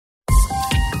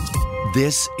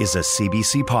This is a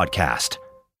CBC podcast.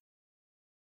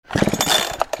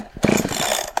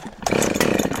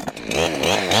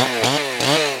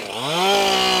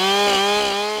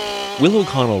 Will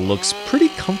O'Connell looks pretty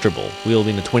comfortable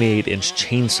wielding a 28-inch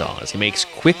chainsaw as he makes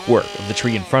quick work of the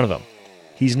tree in front of him.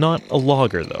 He's not a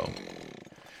logger, though.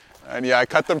 And yeah, I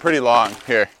cut them pretty long.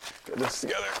 Here, get this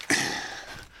together.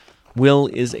 Will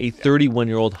is a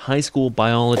 31-year-old high school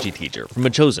biology teacher from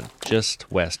Metchosin,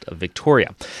 just west of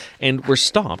Victoria. And we're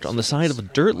stopped on the side of a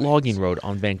dirt logging road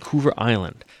on Vancouver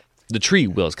Island. The tree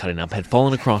Will's cutting up had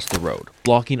fallen across the road,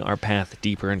 blocking our path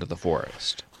deeper into the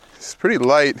forest. It's pretty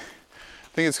light. I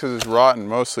think it's because it's rotten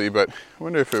mostly, but I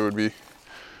wonder if it would be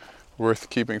worth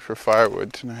keeping for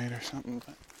firewood tonight or something.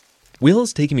 Will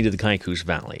is taking me to the Kaikous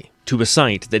Valley, to a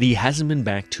site that he hasn't been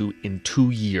back to in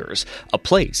 2 years, a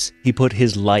place he put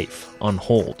his life on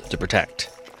hold to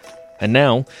protect. And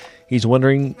now, he's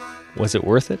wondering, was it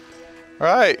worth it? All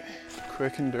right,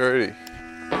 quick and dirty.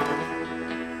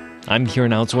 I'm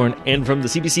Kieran Oudshoorn, and from the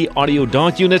CBC Audio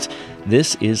Doc Unit,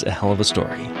 this is A Helluva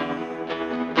Story.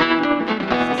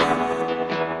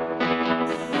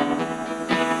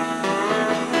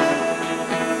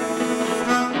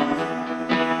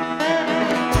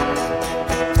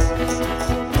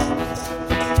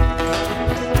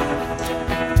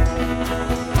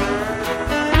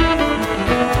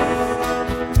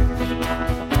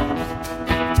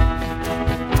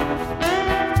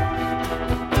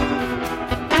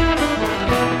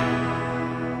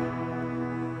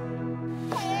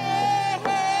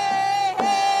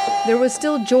 There was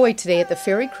still joy today at the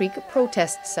Fairy Creek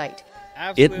protest site.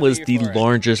 It was the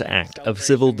largest act of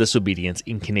civil disobedience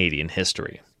in Canadian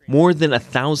history. More than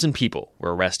 1,000 people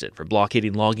were arrested for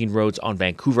blockading logging roads on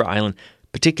Vancouver Island,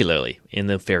 particularly in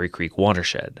the Fairy Creek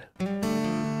watershed.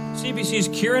 CBC's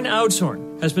Kieran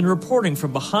Oudshoorn has been reporting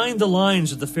from behind the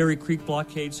lines of the Fairy Creek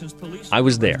blockade since police... I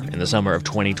was there in the summer of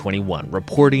 2021,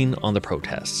 reporting on the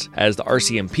protests, as the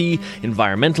RCMP,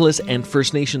 environmentalists, and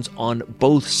First Nations on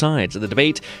both sides of the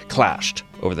debate clashed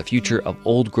over the future of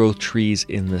old-growth trees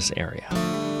in this area.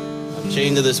 I'm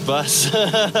chained to this bus.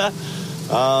 I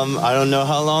don't know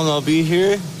how long I'll be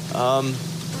here.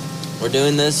 We're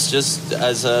doing this just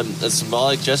as a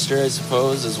symbolic gesture, I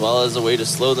suppose, as well as a way to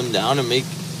slow them down and make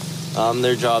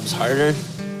their jobs harder.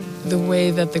 The way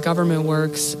that the government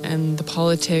works and the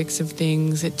politics of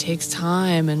things, it takes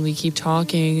time, and we keep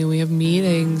talking and we have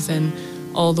meetings, and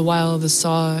all the while the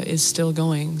saw is still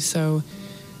going. So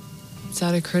it's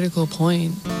at a critical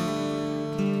point.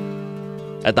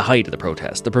 At the height of the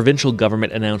protest, the provincial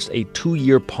government announced a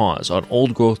 2-year pause on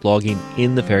old-growth logging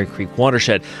in the Fairy Creek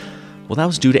watershed. Well, that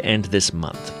was due to end this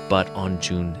month, but on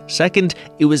June 2nd,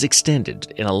 it was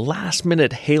extended in a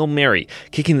last-minute Hail Mary,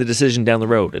 kicking the decision down the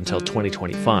road until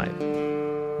 2025.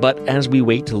 But as we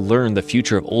wait to learn the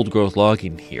future of old-growth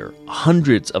logging here,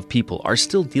 hundreds of people are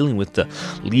still dealing with the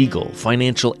legal,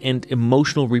 financial, and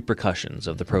emotional repercussions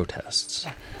of the protests.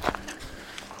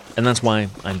 And that's why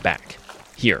I'm back,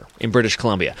 here in British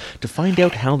Columbia, to find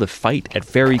out how the fight at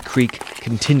Fairy Creek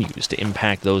continues to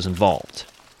impact those involved.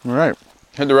 All right,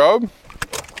 hit the road.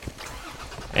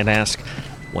 And ask,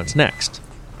 what's next?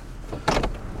 Tents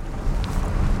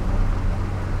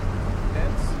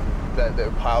that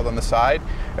were piled on the side,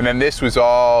 and then this was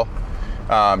all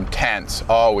tents,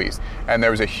 always. And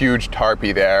there was a huge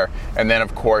tarpy there, and then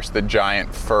of course the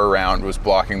giant fir round was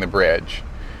blocking the bridge.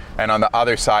 And on the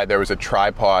other side there was a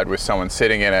tripod with someone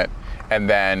sitting in it, and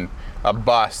then a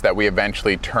bus that we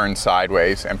eventually turned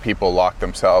sideways and people locked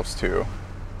themselves to.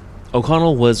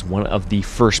 O'Connell was one of the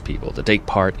first people to take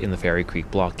part in the Fairy Creek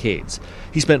blockades.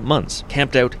 He spent months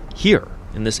camped out here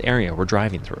in this area we're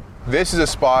driving through. This is a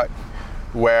spot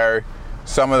where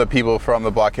some of the people from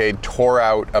the blockade tore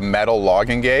out a metal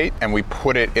logging gate, and we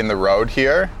put it in the road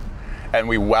here, and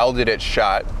we welded it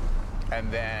shut,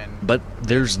 and then... But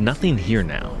there's nothing here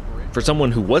now. For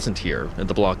someone who wasn't here at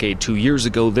the blockade 2 years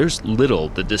ago, there's little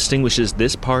that distinguishes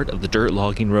this part of the dirt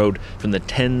logging road from the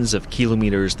tens of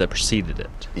kilometers that preceded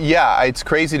it. Yeah, it's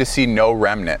crazy to see no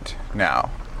remnant now.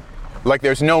 Like,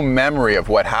 there's no memory of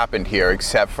what happened here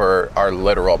except for our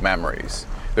literal memories.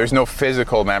 There's no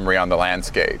physical memory on the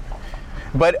landscape.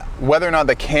 But whether or not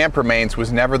the camp remains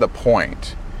was never the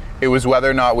point. It was whether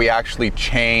or not we actually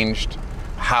changed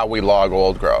how we log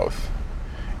old growth.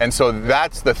 And so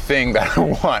that's the thing that I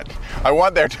want. I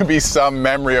want there to be some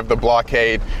memory of the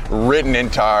blockade written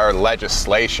into our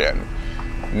legislation,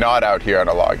 not out here on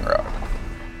a logging road.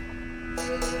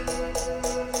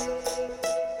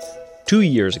 2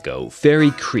 years ago,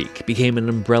 Fairy Creek became an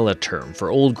umbrella term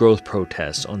for old-growth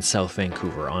protests on South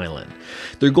Vancouver Island.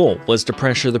 Their goal was to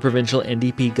pressure the provincial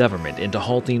NDP government into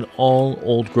halting all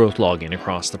old-growth logging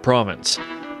across the province.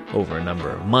 Over a number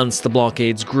of months, the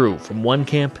blockades grew from one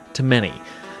camp to many,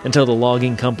 until the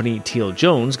logging company Teal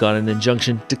Jones got an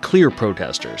injunction to clear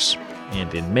protesters.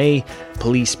 And in May,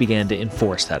 police began to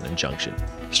enforce that injunction,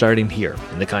 starting here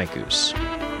in the Kaikous.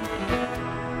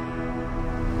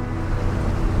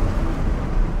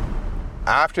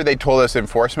 After they told us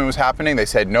enforcement was happening, they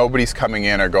said nobody's coming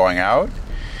in or going out.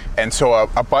 And so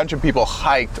a bunch of people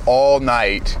hiked all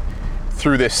night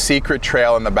through this secret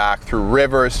trail in the back, through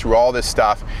rivers, through all this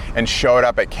stuff, and showed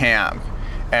up at camp.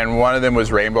 And one of them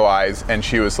was Rainbow Eyes, and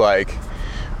she was like,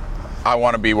 I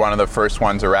want to be one of the first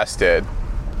ones arrested.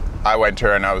 I went to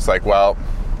her and I was like, well,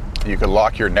 you could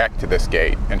lock your neck to this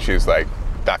gate. And she was like,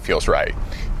 that feels right.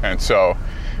 And so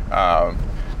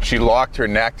she locked her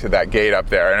neck to that gate up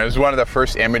there. And it was one of the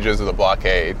first images of the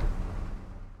blockade.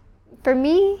 For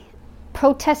me,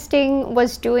 protesting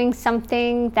was doing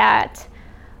something that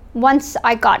once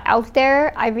I got out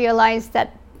there, I realized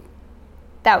that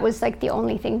that was like the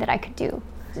only thing that I could do.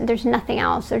 There's nothing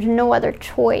else. There's no other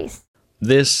choice.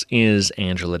 This is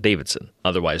Angela Davidson,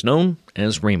 otherwise known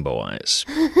as Rainbow Eyes.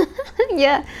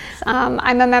 Yeah.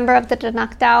 I'm a member of the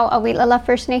Danakdao Awilala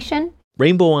First Nation.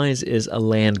 Rainbow Eyes is a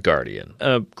land guardian,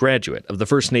 a graduate of the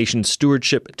First Nations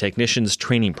Stewardship Technicians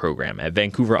Training Program at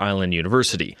Vancouver Island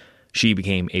University. She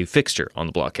became a fixture on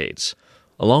the blockades.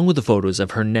 Along with the photos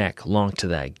of her neck locked to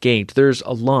that gate, there's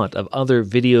a lot of other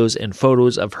videos and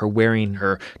photos of her wearing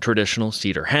her traditional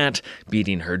cedar hat,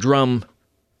 beating her drum,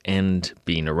 and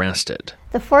being arrested.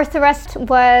 The fourth arrest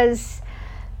was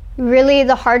really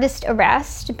the hardest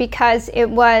arrest because it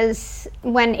was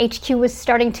when HQ was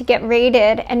starting to get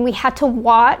raided and we had to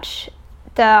watch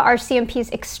the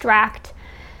RCMPs extract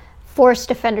forest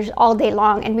defenders all day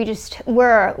long, and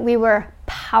we were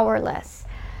powerless.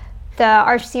 The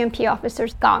RCMP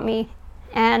officers got me,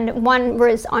 and one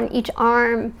was on each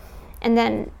arm, and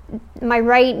then my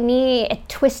right knee, it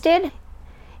twisted.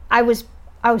 I was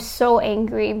so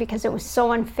angry because it was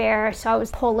so unfair, so I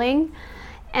was pulling,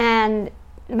 and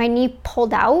my knee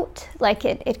pulled out, like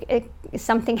it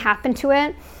something happened to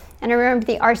it. And I remember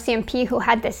the RCMP who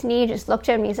had this knee just looked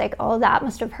at me, he's like, oh, that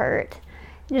must have hurt.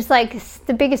 Just like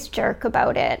the biggest jerk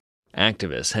about it.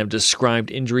 Activists have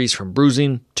described injuries from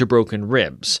bruising to broken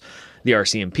ribs. The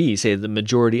RCMP say the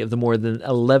majority of the more than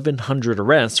 1,100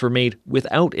 arrests were made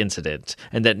without incident,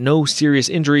 and that no serious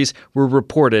injuries were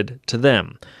reported to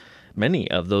them.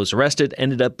 Many of those arrested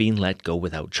ended up being let go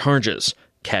without charges.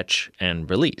 Catch and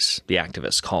release, the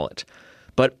activists call it.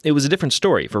 But it was a different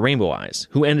story for Rainbow Eyes,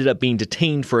 who ended up being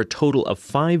detained for a total of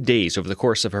 5 days over the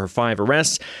course of her 5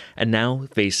 arrests, and now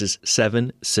faces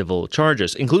 7 civil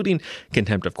charges, including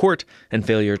contempt of court and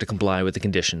failure to comply with the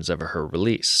conditions of her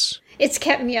release. It's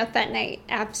kept me up at night,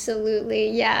 absolutely,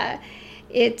 yeah.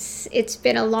 It's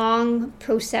been a long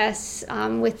process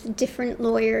with different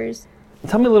lawyers.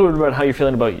 Tell me a little bit about how you're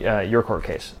feeling about your court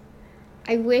case.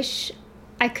 I wish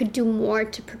I could do more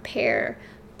to prepare,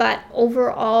 but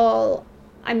overall,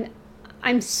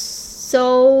 I'm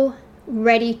so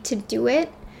ready to do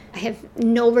it. I have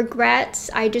no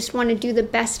regrets. I just want to do the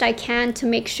best I can to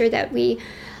make sure that we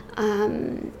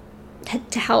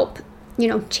to help,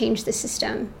 change the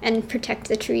system and protect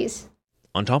the trees.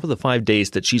 On top of the 5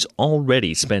 days that she's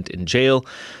already spent in jail,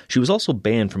 she was also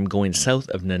banned from going south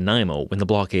of Nanaimo when the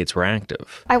blockades were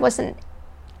active. I wasn't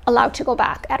allowed to go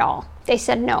back at all. They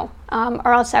said no,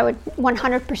 or else I would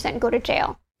 100% go to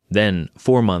jail. Then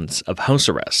 4 months of house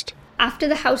arrest. After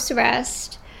the house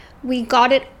arrest, we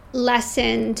got it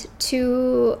lessened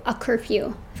to a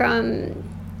curfew. From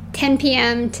 10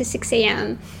 p.m. to 6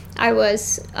 a.m., I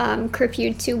was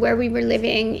curfewed to where we were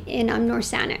living in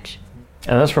North Saanich.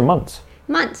 And that's for months?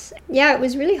 Months. Yeah, it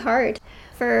was really hard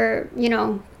for,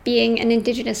 being an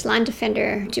Indigenous land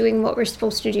defender, doing what we're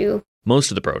supposed to do.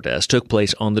 Most of the protests took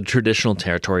place on the traditional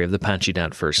territory of the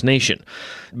Pacheedaht First Nation.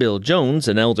 Bill Jones,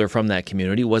 an elder from that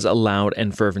community, was a loud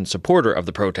and fervent supporter of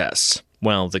the protests,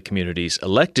 while the community's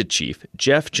elected chief,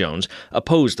 Jeff Jones,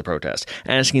 opposed the protest,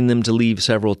 asking them to leave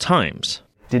several times.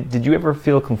 Did you ever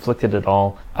feel conflicted at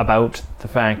all about the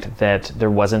fact that there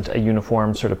wasn't a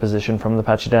uniform sort of position from the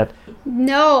Pacheedaht?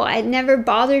 No, it never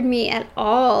bothered me at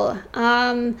all,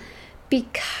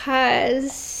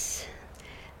 because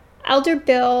Elder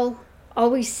Bill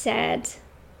always said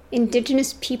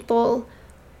Indigenous people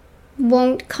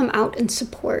won't come out and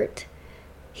support.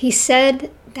 He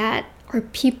said that our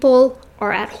people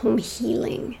are at home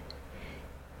healing.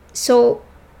 So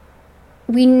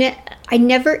I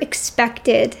never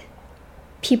expected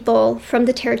people from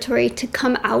the territory to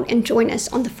come out and join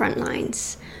us on the front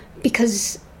lines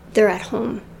because they're at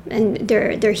home and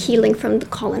they're healing from the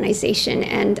colonization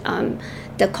and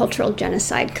the cultural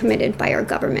genocide committed by our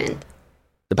government.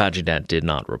 The Pageant did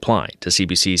not reply to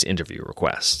CBC's interview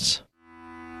requests.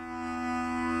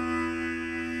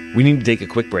 We need to take a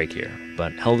quick break here,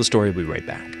 but Helluva Story will be right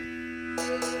back.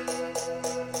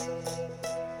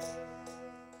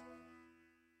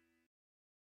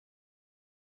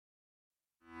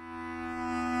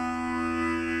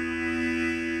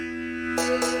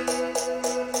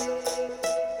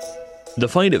 The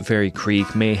fight at Fairy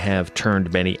Creek may have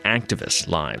turned many activists'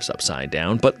 lives upside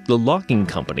down, but the logging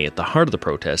company at the heart of the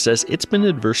protest says it's been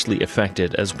adversely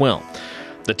affected as well.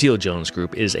 The Teal Jones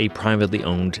Group is a privately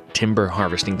owned timber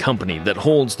harvesting company that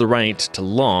holds the right to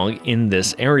log in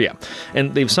this area,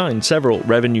 and they've signed several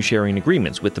revenue-sharing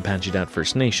agreements with the Pageant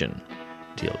First Nation.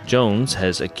 Teal Jones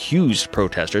has accused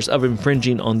protesters of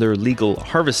infringing on their legal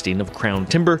harvesting of crown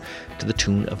timber to the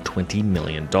tune of $20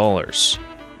 million.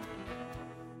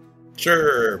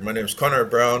 Sure. My name is Conrad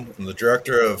Brown. I'm the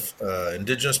Director of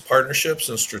Indigenous Partnerships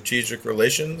and Strategic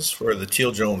Relations for the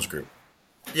Teal Jones Group.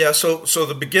 Yeah, so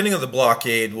the beginning of the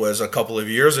blockade was a couple of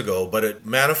years ago, but it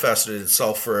manifested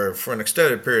itself for an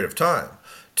extended period of time,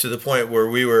 to the point where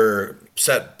we were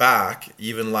set back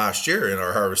even last year in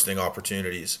our harvesting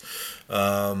opportunities.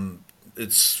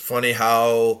 It's funny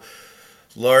how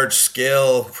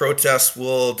large-scale protests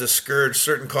will discourage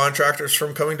certain contractors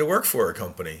from coming to work for a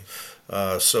company.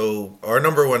 So our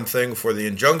number one thing for the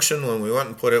injunction when we went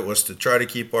and put it was to try to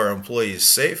keep our employees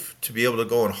safe, to be able to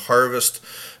go and harvest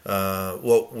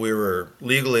what we were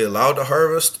legally allowed to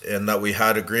harvest, and that we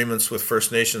had agreements with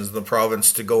First Nations in the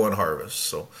province to go and harvest.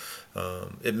 So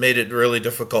it made it really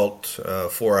difficult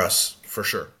for us, for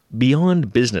sure.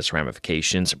 Beyond business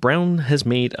ramifications, Brown has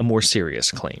made a more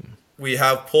serious claim. We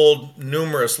have pulled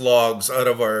numerous logs out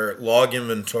of our log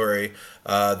inventory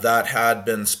that had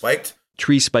been spiked.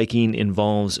 Tree spiking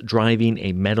involves driving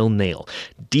a metal nail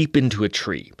deep into a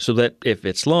tree so that if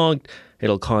it's logged,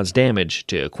 it'll cause damage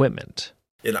to equipment.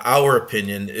 In our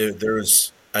opinion, there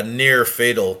was a near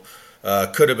fatal,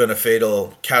 could have been a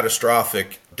fatal,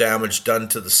 catastrophic damage done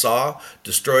to the saw,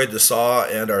 destroyed the saw,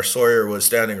 and our sawyer was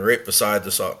standing right beside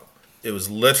the saw. It was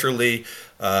literally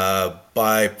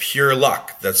by pure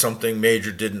luck that something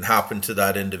major didn't happen to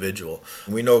that individual.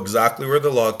 We know exactly where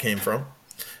the log came from.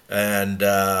 And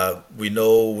we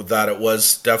know that it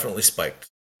was definitely spiked.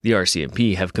 The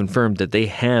RCMP have confirmed that they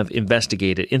have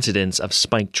investigated incidents of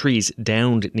spiked trees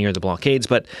downed near the blockades,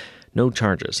 but no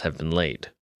charges have been laid.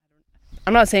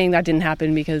 I'm not saying that didn't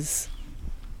happen because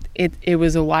it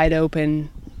was a wide open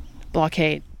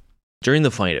blockade. During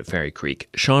the fight at Fairy Creek,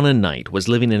 Shauna Knight was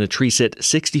living in a tree sit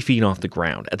 60 feet off the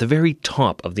ground at the very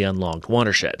top of the unlogged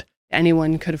watershed.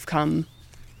 Anyone could have come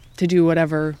to do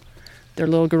whatever their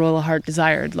little gorilla heart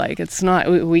desired. Like, it's not,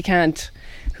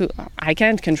 I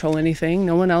can't control anything.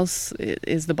 No one else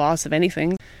is the boss of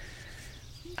anything.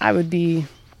 I would be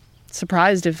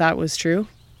surprised if that was true.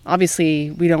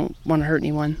 Obviously, we don't want to hurt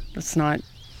anyone.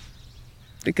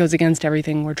 It goes against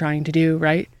everything we're trying to do,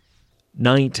 right?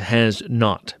 Knight has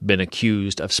not been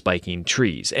accused of spiking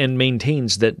trees and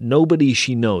maintains that nobody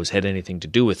she knows had anything to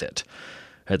do with it.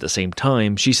 At the same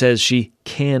time, she says she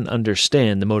can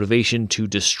understand the motivation to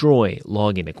destroy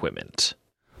logging equipment.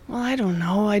 Well, I don't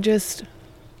know.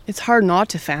 It's hard not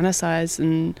to fantasize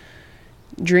and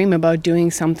dream about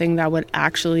doing something that would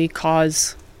actually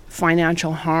cause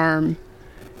financial harm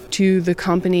to the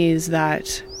companies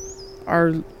that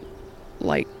are,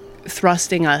 like,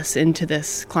 thrusting us into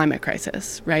this climate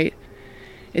crisis, right?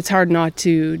 It's hard not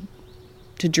to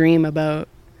dream about,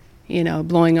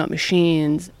 blowing up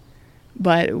machines.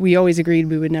 But we always agreed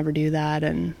we would never do that,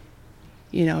 and,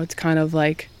 it's kind of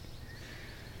like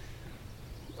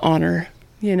honor,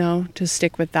 to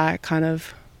stick with that kind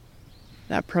of,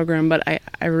 that program. But I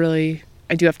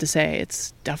do have to say,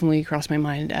 it's definitely crossed my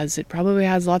mind, as it probably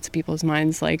has lots of people's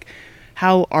minds, like,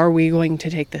 how are we going to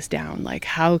take this down? Like,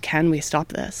 how can we stop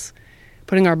this?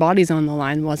 Putting our bodies on the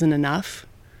line wasn't enough,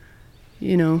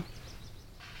 It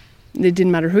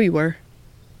didn't matter who you were.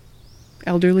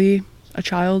 Elderly, a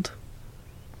child,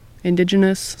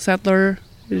 Indigenous, settler,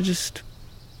 it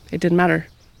didn't matter.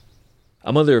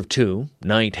 A mother of two,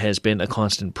 Knight has been a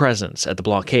constant presence at the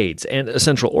blockades and a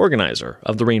central organizer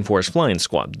of the Rainforest Flying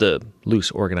Squad, the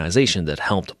loose organization that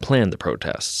helped plan the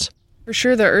protests. For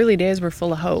sure, the early days were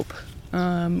full of hope.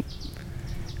 We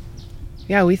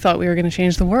thought we were going to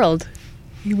change the world.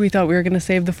 We thought we were going to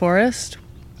save the forest.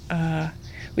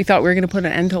 We thought we were going to put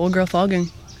an end to old growth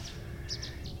logging.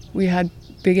 We had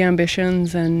big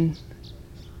ambitions and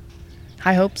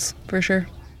high hopes, for sure.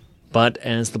 But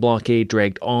as the blockade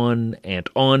dragged on, and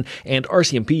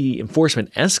RCMP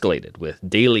enforcement escalated with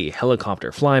daily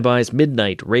helicopter flybys,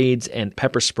 midnight raids, and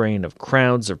pepper spraying of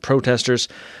crowds of protesters,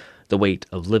 the weight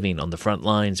of living on the front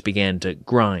lines began to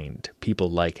grind people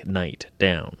like Knight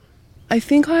down. I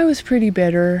think I was pretty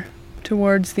bitter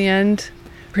towards the end,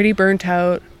 pretty burnt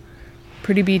out,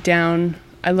 pretty beat down.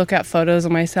 I look at photos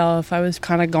of myself, I was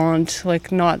kind of gaunt,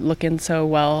 like not looking so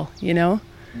well, you know?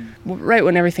 Right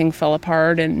when everything fell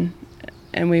apart and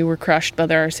we were crushed by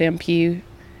the RCMP,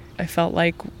 I felt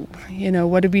like, you know,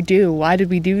 what did we do? Why did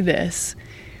we do this?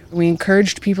 We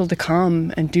encouraged people to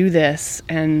come and do this,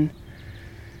 and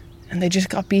they just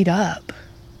got beat up.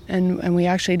 And we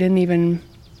actually didn't even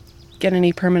get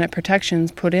any permanent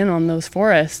protections put in on those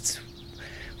forests.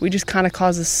 We just kind of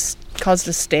caused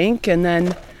a stink, and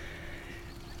then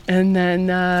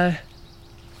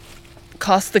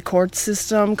cost the court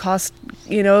system, cost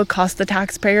the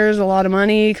taxpayers a lot of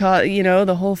money,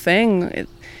 the whole thing.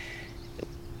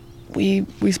 We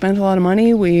spent a lot of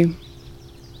money, we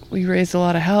raised a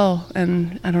lot of hell,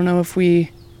 and I don't know if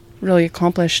we really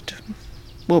accomplished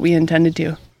what we intended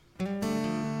to.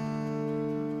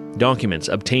 Documents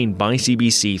obtained by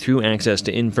CBC through access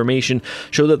to information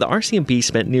show that the RCMP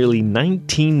spent nearly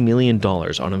 $19 million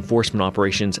on enforcement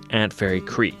operations at Fairy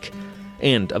Creek.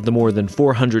 And of the more than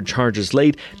 400 charges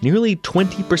laid, nearly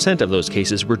 20% of those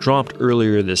cases were dropped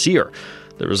earlier this year,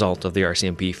 the result of the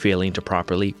RCMP failing to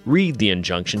properly read the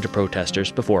injunction to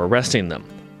protesters before arresting them.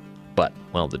 But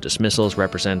while the dismissals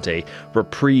represent a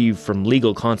reprieve from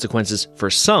legal consequences, for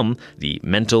some, the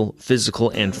mental, physical,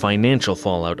 and financial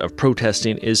fallout of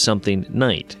protesting is something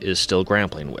Knight is still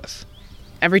grappling with.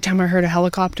 Every time I heard a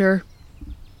helicopter,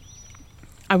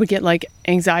 I would get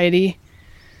anxiety.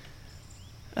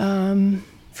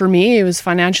 For me, it was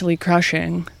financially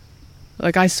crushing.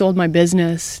 I sold my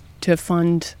business to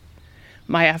fund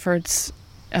my efforts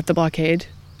at the blockade.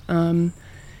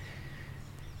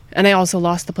 And I also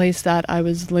lost the place that I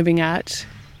was living at.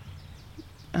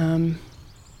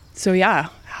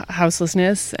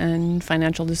 Houselessness and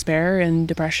financial despair and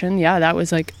depression. Yeah, that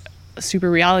was a super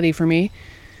reality for me.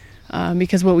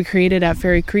 Because what we created at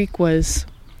Fairy Creek was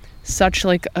such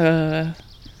a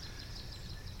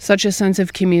sense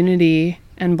of community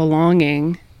and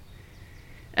belonging.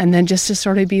 And then just to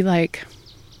sort of be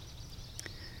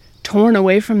torn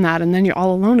away from that, and then you're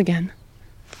all alone again.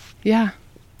 Yeah,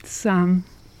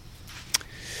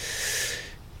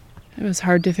 it was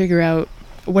hard to figure out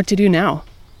what to do now.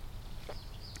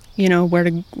 Where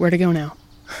to go now.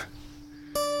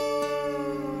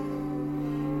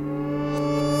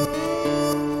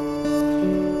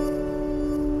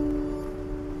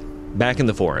 Back in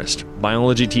the forest,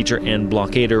 biology teacher and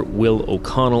blockader Will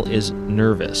O'Connell is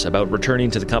nervous about returning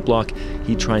to the cut block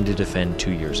he tried to defend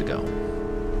 2 years ago.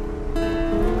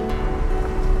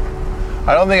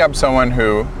 I don't think I'm someone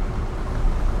who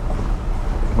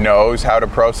knows how to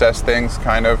process things,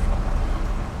 kind of.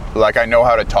 I know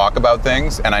how to talk about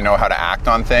things and I know how to act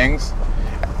on things,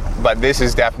 but this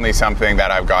is definitely something that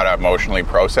I've got to emotionally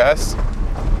process.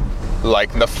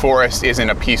 The forest isn't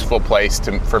a peaceful place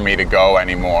for me to go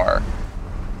anymore.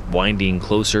 Winding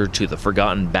closer to the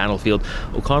forgotten battlefield,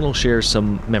 O'Connell shares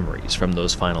some memories from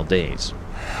those final days.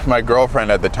 My girlfriend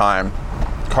at the time,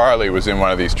 Carly, was in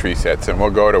one of these tree sits, and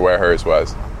we'll go to where hers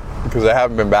was, because I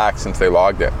haven't been back since they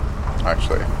logged it,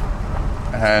 actually.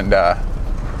 And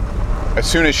as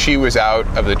soon as she was out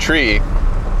of the tree,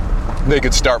 they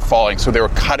could start falling. So they were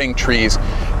cutting trees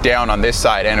down on this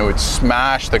side, and it would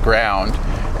smash the ground,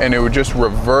 and it would just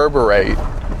reverberate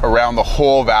around the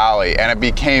whole valley, and it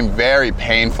became very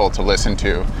painful to listen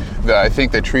to. I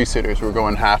think the tree sitters were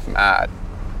going half mad.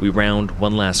 We round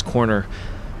one last corner,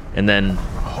 and then...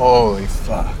 Holy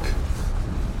fuck.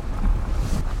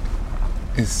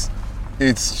 It's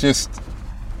just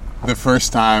the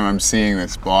first time I'm seeing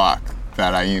this block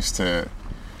that I used to...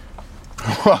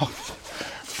 Well,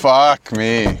 fuck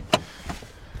me.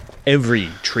 Every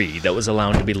tree that was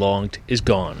allowed to be logged is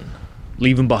gone,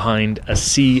 leaving behind a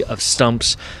sea of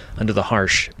stumps under the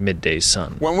harsh midday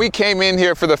sun. When we came in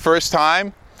here for the first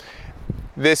time,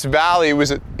 this valley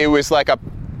was like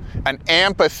an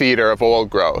amphitheater of old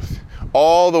growth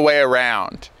all the way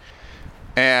around.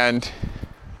 And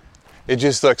it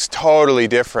just looks totally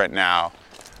different now.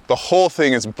 The whole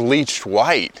thing is bleached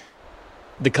white.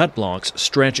 The cut blocks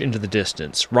stretch into the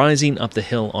distance, rising up the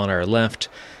hill on our left,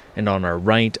 and on our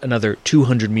right, another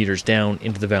 200 meters down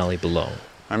into the valley below.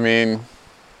 I mean,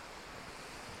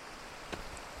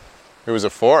 it was a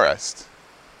forest,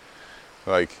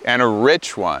 and a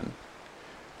rich one.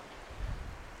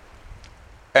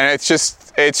 And it's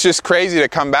just crazy to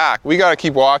come back. We gotta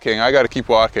keep walking. I gotta keep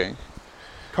walking.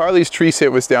 Carly's tree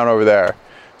sit was down over there,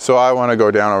 so I want to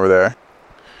go down over there.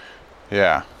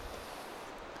 Yeah.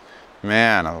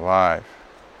 Man alive.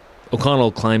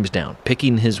 O'Connell climbs down,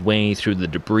 picking his way through the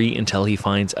debris until he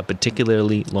finds a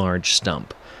particularly large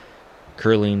stump.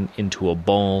 Curling into a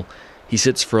ball, he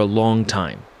sits for a long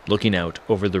time, looking out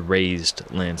over the raised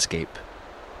landscape.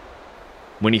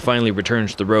 When he finally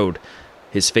returns to the road,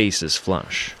 his face is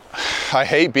flush. I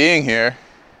hate being here,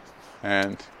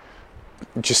 and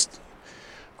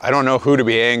I don't know who to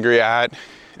be angry at,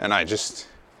 and I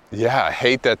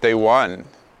hate that they won.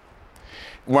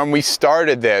 When we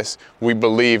started this, we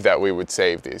believed that we would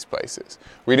save these places.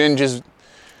 We didn't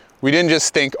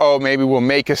just think, oh, maybe we'll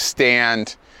make a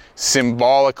stand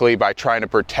symbolically by trying to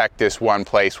protect this one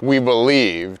place. We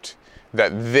believed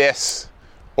that this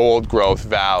old growth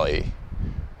valley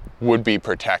would be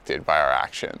protected by our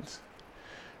actions.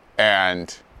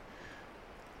 And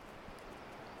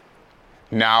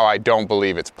now I don't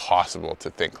believe it's possible to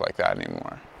think like that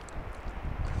anymore.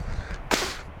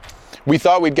 We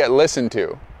thought we'd get listened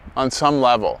to on some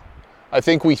level. I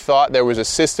think we thought there was a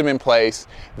system in place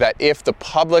that if the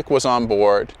public was on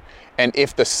board and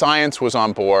if the science was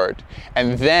on board,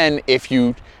 and then if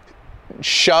you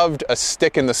shoved a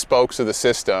stick in the spokes of the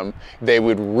system, they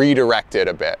would redirect it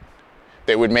a bit.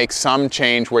 They would make some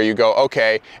change where you go,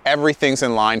 okay, everything's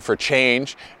in line for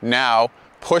change. Now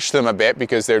push them a bit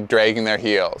because they're dragging their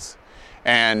heels.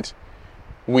 And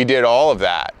we did all of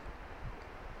that.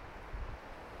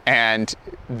 And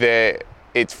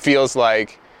it feels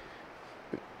like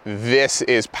this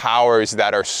is powers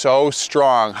that are so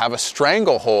strong, have a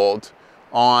stranglehold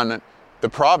on the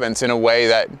province in a way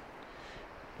that,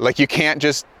 like, you can't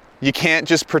just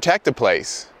protect a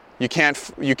place. You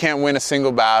can't win a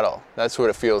single battle. That's what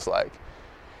it feels like.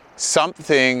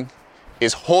 Something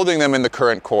is holding them in the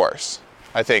current course.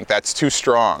 I think that's too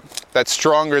strong. That's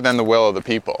stronger than the will of the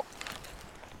people.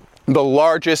 The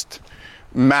largest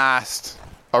mass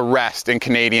arrest in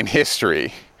Canadian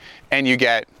history, and you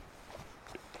get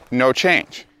no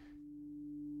change.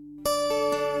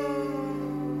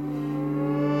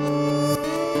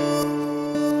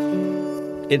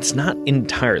 It's not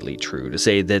entirely true to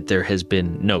say that there has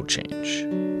been no change.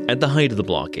 At the height of the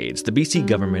blockades, the BC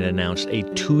government announced a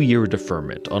 2-year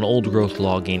deferment on old-growth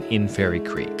logging in Fairy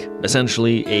Creek,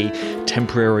 essentially a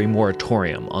temporary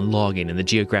moratorium on logging in the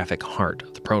geographic heart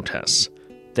of the protests.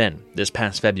 Then, this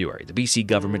past February, the BC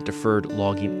government deferred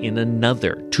logging in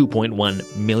another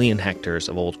 2.1 million hectares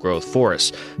of old-growth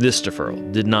forests. This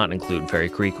deferral did not include Fairy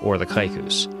Creek or the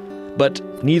Kaikous. But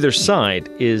neither side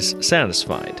is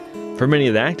satisfied. For many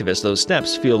of the activists, those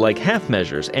steps feel like half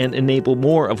measures and enable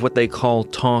more of what they call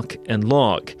talk and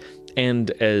log.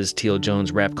 And as Teal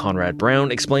Jones rep Conrad Brown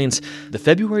explains, the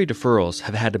February deferrals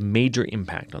have had a major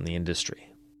impact on the industry.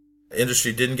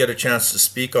 Industry didn't get a chance to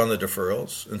speak on the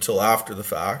deferrals until after the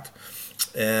fact.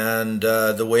 And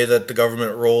the way that the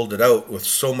government rolled it out with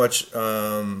so much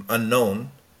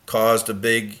unknown caused a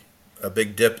big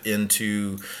dip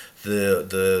into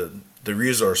the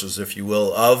resources, if you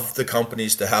will, of the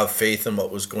companies to have faith in what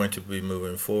was going to be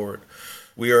moving forward.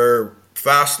 We are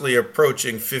fastly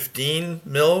approaching 15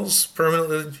 mills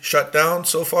permanently shut down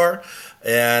so far,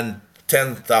 and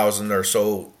 10,000 or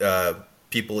so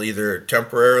people either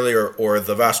temporarily or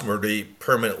the vast majority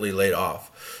permanently laid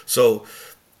off. So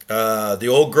the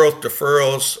old growth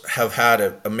deferrals have had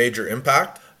a major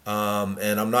impact,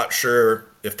 and I'm not sure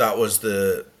if that was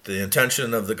the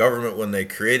intention of the government when they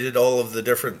created all of the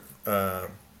different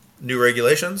new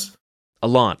regulations. A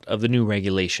lot of the new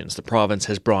regulations the province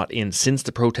has brought in since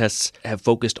the protests have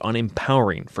focused on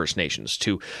empowering First Nations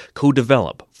to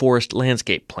co-develop forest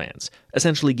landscape plans,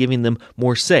 essentially giving them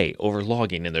more say over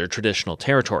logging in their traditional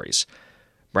territories.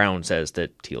 Brown says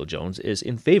that Teal Jones is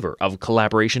in favor of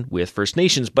collaboration with First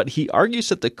Nations, but he argues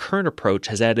that the current approach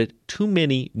has added too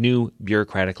many new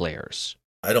bureaucratic layers.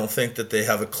 I don't think that they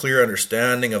have a clear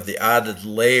understanding of the added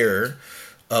layer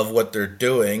of what they're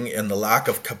doing and the lack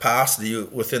of capacity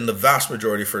within the vast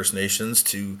majority of First Nations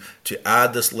to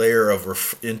add this layer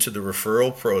of into the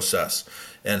referral process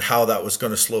and how that was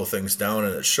going to slow things down,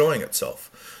 and it's showing itself.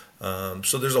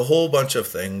 So there's a whole bunch of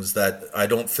things that I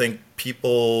don't think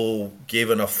people gave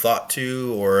enough thought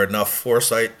to or enough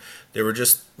foresight. They were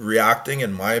just reacting,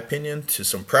 in my opinion, to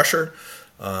some pressure,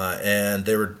 and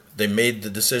they made the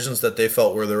decisions that they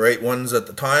felt were the right ones at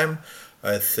the time.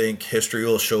 I think history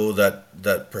will show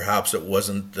that perhaps it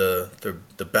wasn't the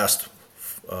best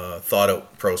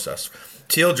thought-out process.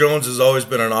 Teal Jones has always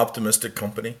been an optimistic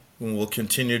company and will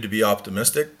continue to be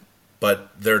optimistic, but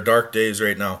they're dark days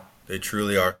right now. They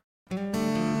truly are.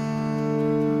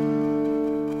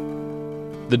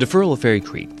 The deferral of Fairy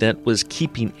Creek that was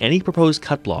keeping any proposed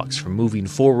cut blocks from moving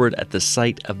forward at the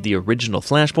site of the original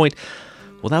flashpoint,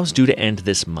 well, that was due to end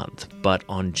this month. But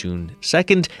on June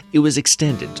 2nd, it was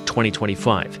extended to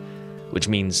 2025, which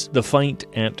means the fight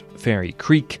at Fairy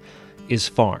Creek is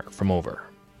far from over.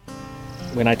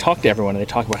 When I talk to everyone, they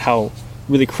talk about how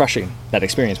really crushing that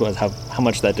experience was, how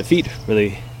much that defeat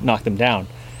really knocked them down.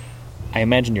 I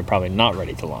imagine you're probably not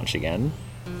ready to launch again.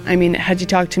 I mean, had you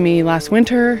talked to me last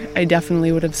winter, I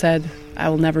definitely would have said, I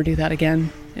will never do that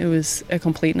again. It was a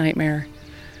complete nightmare.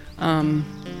 And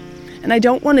I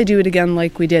don't want to do it again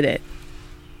like we did it.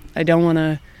 I don't want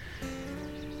to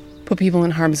put people in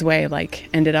harm's way, like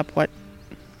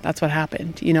that's what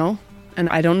happened, you know? And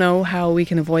I don't know how we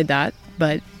can avoid that,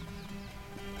 but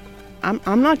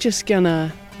I'm not just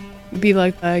gonna be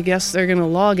like, I guess they're gonna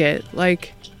log it.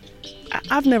 Like,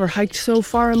 I've never hiked so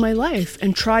far in my life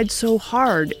and tried so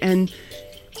hard and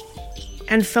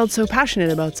felt so passionate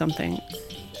about something.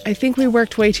 I think we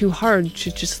worked way too hard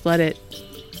to just let it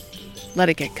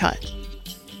get cut.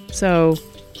 So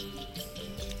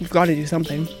we've got to do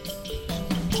something.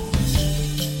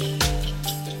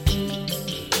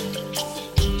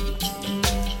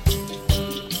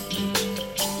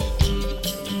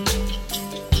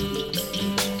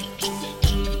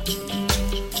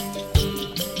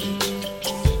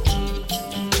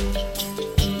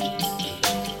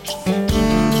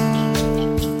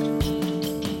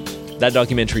 That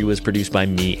documentary was produced by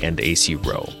me and AC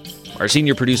Rowe. Our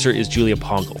senior producer is Julia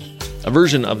Poggle. A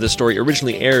version of this story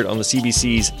originally aired on the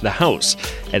CBC's The House,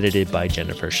 edited by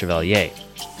Jennifer Chevalier.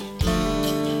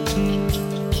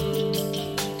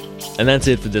 And that's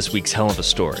it for this week's Helluva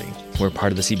Story. We're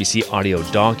part of the CBC Audio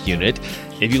Doc Unit.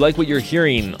 If you like what you're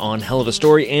hearing on Helluva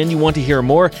Story and you want to hear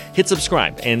more, hit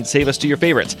subscribe and save us to your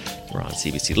favorites. We're on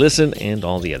CBC Listen and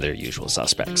all the other usual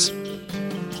suspects.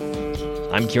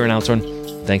 I'm Kieran Oudshoorn.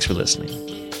 Thanks for listening.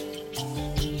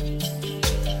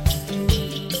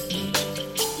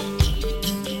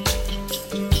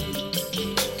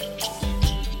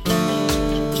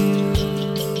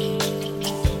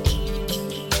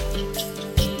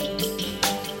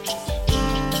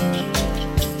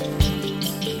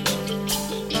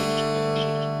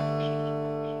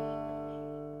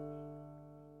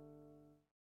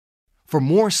 For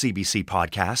more CBC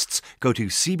podcasts, go to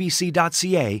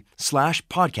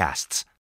cbc.ca/podcasts.